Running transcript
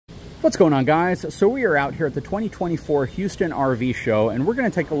What's going on, guys? So we are out here at the 2024 Houston RV show, and we're going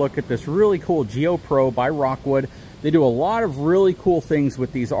to take a look at this really cool GeoPro by Rockwood. They do a lot of really cool things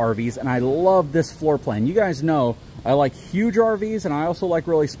with these RVs, and I love this floor plan. You guys know I like huge RVs, and I also like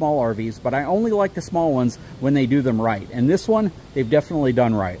really small RVs, but I only like the small ones when they do them right. And this one, they've definitely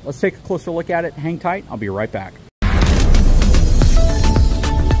done right. Let's take a closer look at it. Hang tight. I'll be right back.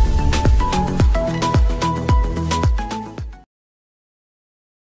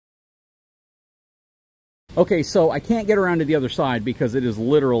 Okay, so I can't get around to the other side because it is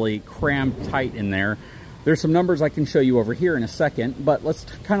literally crammed tight in there. There's some numbers I can show you over here in a second, but let's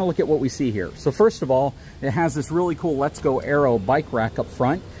kind of look at what we see here. So first of all, it has this really cool Let's Go Aero bike rack up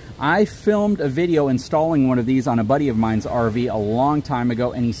front. I filmed a video installing one of these on a buddy of mine's RV a long time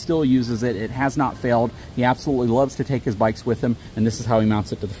ago, and he still uses it. It has not failed. He absolutely loves to take his bikes with him, and this is how he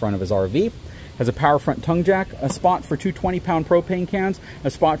mounts it to the front of his RV. Has a power front tongue jack, a spot for two 20-pound propane cans,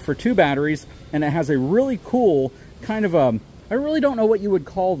 a spot for two batteries, and it has a really cool kind of a, I really don't know what you would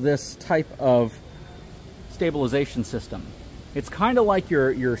call this type of stabilization system. It's kind of like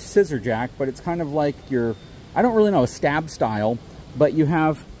your scissor jack, but it's kind of like your, I don't really know, a stab style, but you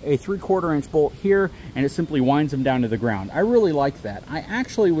have a 3/4 inch bolt here, and it simply winds them down to the ground. I really like that. I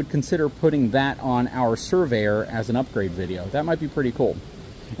actually would consider putting that on our Surveyor as an upgrade video. That might be pretty cool.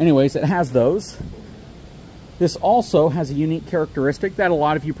 Anyways, it has those. This also has a unique characteristic that a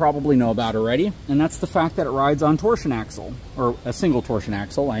lot of you probably know about already, and that's the fact that it rides on torsion axle, or a single torsion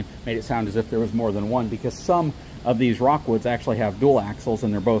axle. I made it sound as if there was more than one, because some of these Rockwoods actually have dual axles,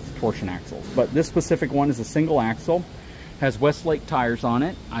 and they're both torsion axles. But this specific one is a single axle, has Westlake tires on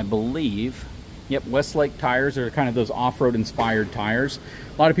it, I believe. Yep, Westlake tires are kind of those off-road inspired tires.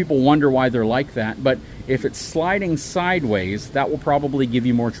 A lot of people wonder why they're like that, but if it's sliding sideways, that will probably give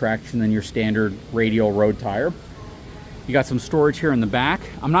you more traction than your standard radial road tire. You got some storage here in the back.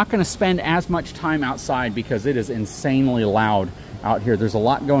 I'm not going to spend as much time outside because it is insanely loud out here. There's a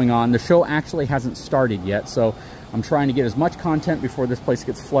lot going on. The show actually hasn't started yet, so I'm trying to get as much content before this place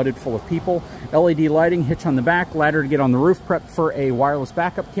gets flooded full of people. LED lighting, hitch on the back, ladder to get on the roof, prep for a wireless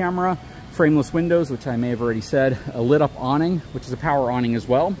backup camera, frameless windows, which I may have already said, a lit up awning, which is a power awning as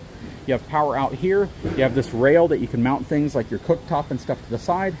well. You have power out here. You have this rail that you can mount things like your cooktop and stuff to the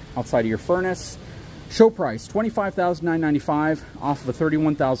side, outside of your furnace. Show price, $25,995 off of a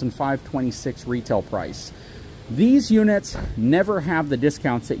 $31,526 retail price. These units never have the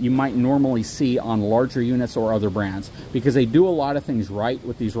discounts that you might normally see on larger units or other brands, because they do a lot of things right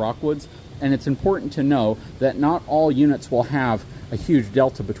with these Rockwoods, and it's important to know that not all units will have a huge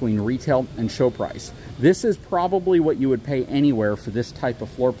delta between retail and show price. This is probably what you would pay anywhere for this type of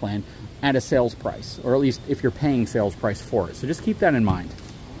floor plan at a sales price, or at least if you're paying sales price for it. So just keep that in mind.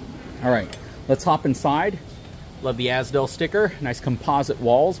 All right, let's hop inside. Love the Asdel sticker, nice composite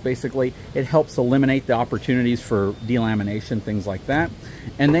walls. Basically, it helps eliminate the opportunities for delamination, things like that.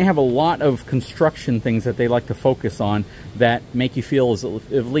 And they have a lot of construction things that they like to focus on that make you feel as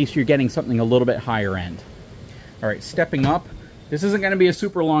if at least you're getting something a little bit higher end. All right, stepping up. This isn't going to be a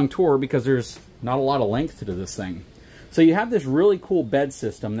super long tour because there's not a lot of length to this thing. So you have this really cool bed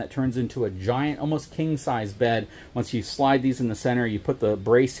system that turns into a giant, almost king-size bed. Once you slide these in the center, you put the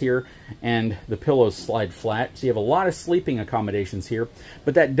brace here, and the pillows slide flat. So you have a lot of sleeping accommodations here,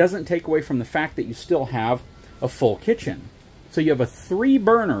 but that doesn't take away from the fact that you still have a full kitchen. So you have a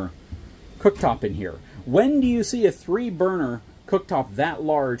 3-burner cooktop in here. When do you see a 3-burner cooktop that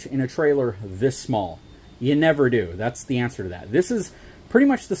large in a trailer this small? You never do. That's the answer to that. This is pretty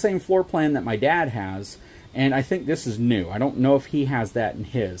much the same floor plan that my dad has, and I think this is new. I don't know if he has that in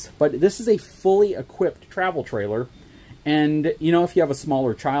his, but this is a fully equipped travel trailer. And, you know, if you have a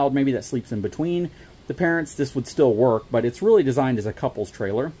smaller child, maybe that sleeps in between the parents, this would still work, but it's really designed as a couple's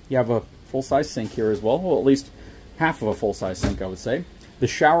trailer. You have a full-size sink here as well. Well, at least half of a full-size sink, I would say. The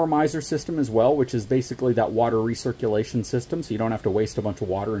shower miser system as well, which is basically that water recirculation system, so you don't have to waste a bunch of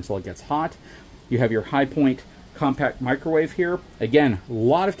water until it gets hot. You have your high point compact microwave here. Again, a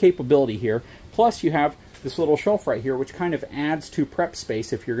lot of capability here. Plus you have this little shelf right here, which kind of adds to prep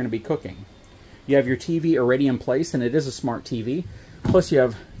space if you're going to be cooking. You have your TV already in place, and it is a smart TV. Plus you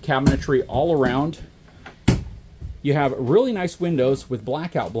have cabinetry all around. You have really nice windows with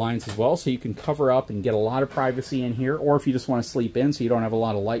blackout blinds as well, so you can cover up and get a lot of privacy in here, or if you just want to sleep in so you don't have a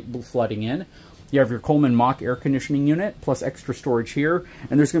lot of light flooding in. You have your Coleman Mach air conditioning unit, plus extra storage here,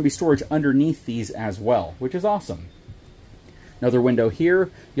 and there's going to be storage underneath these as well, which is awesome. Another window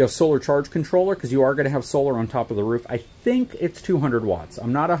here. You have solar charge controller, because you are going to have solar on top of the roof. I think it's 200 watts.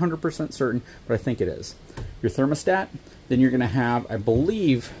 I'm not 100% certain, but I think it is. Your thermostat. Then you're going to have, I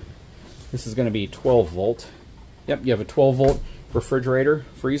believe, this is going to be 12 volt. Yep, you have a 12 volt refrigerator,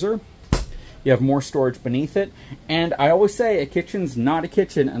 freezer. You have more storage beneath it. And I always say a kitchen's not a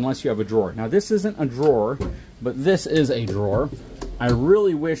kitchen unless you have a drawer. Now this isn't a drawer, but this is a drawer. I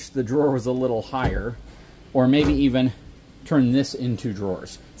really wish the drawer was a little higher, or maybe even turn this into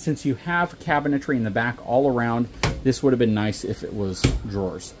drawers. Since you have cabinetry in the back all around, this would have been nice if it was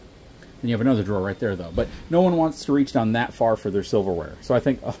drawers. And you have another drawer right there though, but no one wants to reach down that far for their silverware. So I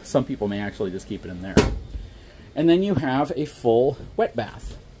think some people may actually just keep it in there. And then you have a full wet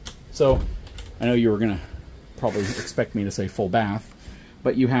bath. So I know you were gonna probably expect me to say full bath,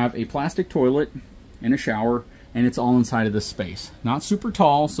 but you have a plastic toilet and a shower, and it's all inside of this space. Not super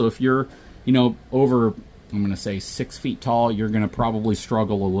tall, so if you're, you know, over, I'm gonna say 6 feet tall, you're gonna probably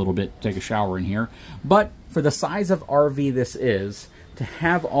struggle a little bit to take a shower in here. But for the size of RV this is, to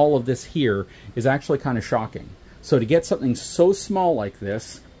have all of this here is actually kind of shocking. So to get something so small like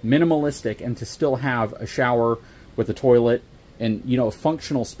this, minimalistic, and to still have a shower with a toilet and, you know, a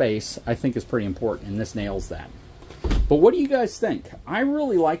functional space, I think is pretty important, and this nails that. But what do you guys think? I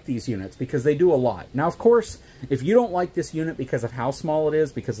really like these units because they do a lot. Now, of course, if you don't like this unit because of how small it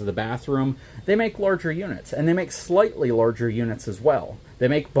is, because of the bathroom, they make larger units, and they make slightly larger units as well. They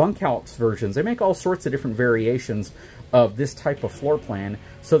make bunkhouse versions. They make all sorts of different variations of this type of floor plan,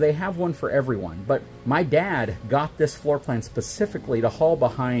 so they have one for everyone. But my dad got this floor plan specifically to haul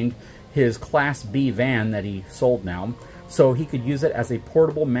behind his Class B van that he sold now, so he could use it as a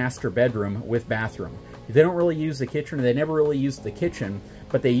portable master bedroom with bathroom. They don't really use the kitchen. They never really used the kitchen,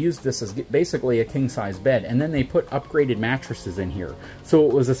 but they used this as basically a king-size bed, and then they put upgraded mattresses in here. So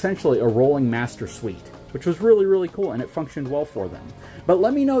it was essentially a rolling master suite, which was really, really cool, and it functioned well for them. But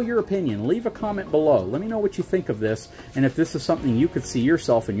let me know your opinion. Leave a comment below. Let me know what you think of this, and if this is something you could see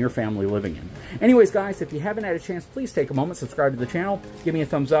yourself and your family living in. Anyways, guys, if you haven't had a chance, please take a moment, subscribe to the channel, give me a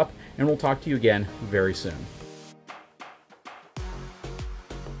thumbs up, and we'll talk to you again very soon.